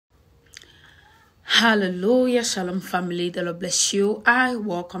Hallelujah. Shalom, family. The Lord bless you. I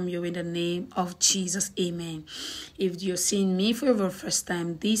welcome you in the name of Jesus. Amen. If you're seeing me for the first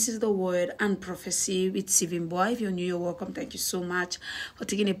time, this is the word and prophecy with Stephen Boy. If you're new, you're welcome. Thank you so much for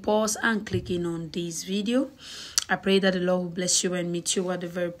taking a pause and clicking on this video. I pray that the Lord will bless you and meet you at the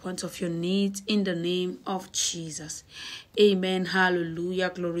very point of your needs in the name of Jesus. Amen.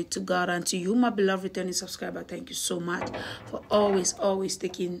 Hallelujah. Glory to God. And to you, my beloved returning subscriber, thank you so much for always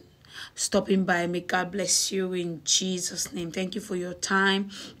stopping by. May God bless you in Jesus' name. Thank you for your time.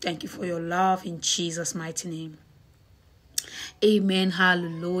 Thank you for your love in Jesus' mighty name. Amen.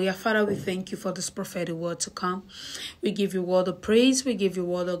 Hallelujah. Father, we thank you for this prophetic word to come. We give you all the praise. We give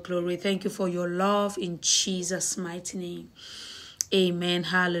you all the glory. Thank you for your love in Jesus' mighty name. Amen.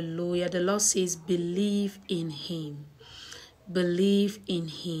 Hallelujah. The Lord says, believe in him. Believe in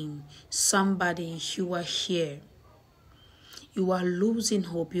him. Somebody, you are here. You are losing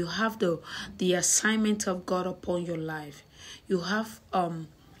hope. You have the assignment of God upon your life. You have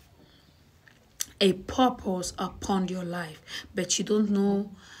a purpose upon your life, but you don't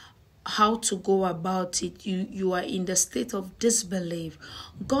know how to go about it. You are in the state of disbelief.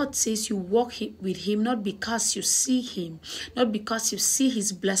 God says you walk with him not because you see him, not because you see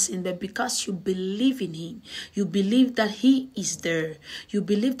his blessing, but because you believe in him. You believe that he is there. You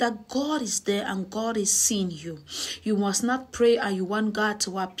believe that God is there and God is seeing you. You must not pray and you want God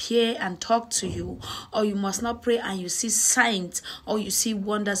to appear and talk to you, or you must not pray and you see signs or you see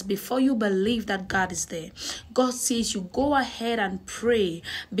wonders before you believe that God is there. God says you go ahead and pray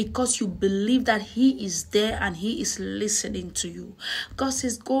because you believe that he is there and he is listening to you. God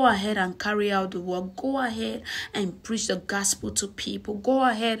says go ahead and carry out the work. Go ahead and preach the gospel to people. Go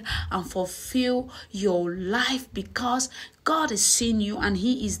ahead and fulfill your life because God is seeing you and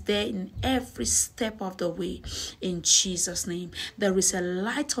he is there in every step of the way. In Jesus' name, there is a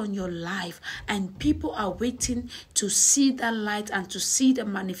light on your life and people are waiting to see that light and to see the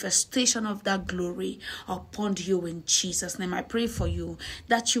manifestation of that glory upon you in Jesus' name. I pray for you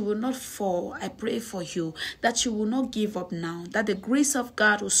that you will not fall. I pray for you that you will not give up now, that the grace of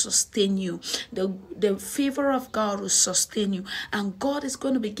God will sustain you. The favor of God will sustain you, and God is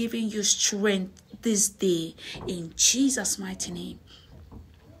going to be giving you strength this day in Jesus' mighty name.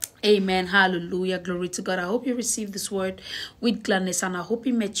 Amen. Hallelujah. Glory to God. I hope you received this word with gladness and I hope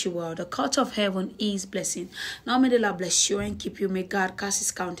it met you well. The court of heaven is blessing. Now may the Lord bless you and keep you. May God cast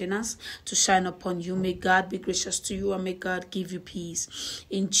his countenance to shine upon you. May God be gracious to you and may God give you peace.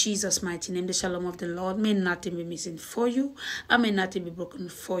 In Jesus' mighty name, the shalom of the Lord. May nothing be missing for you and may nothing be broken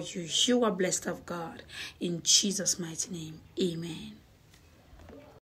for you. You are blessed of God. In Jesus' mighty name. Amen.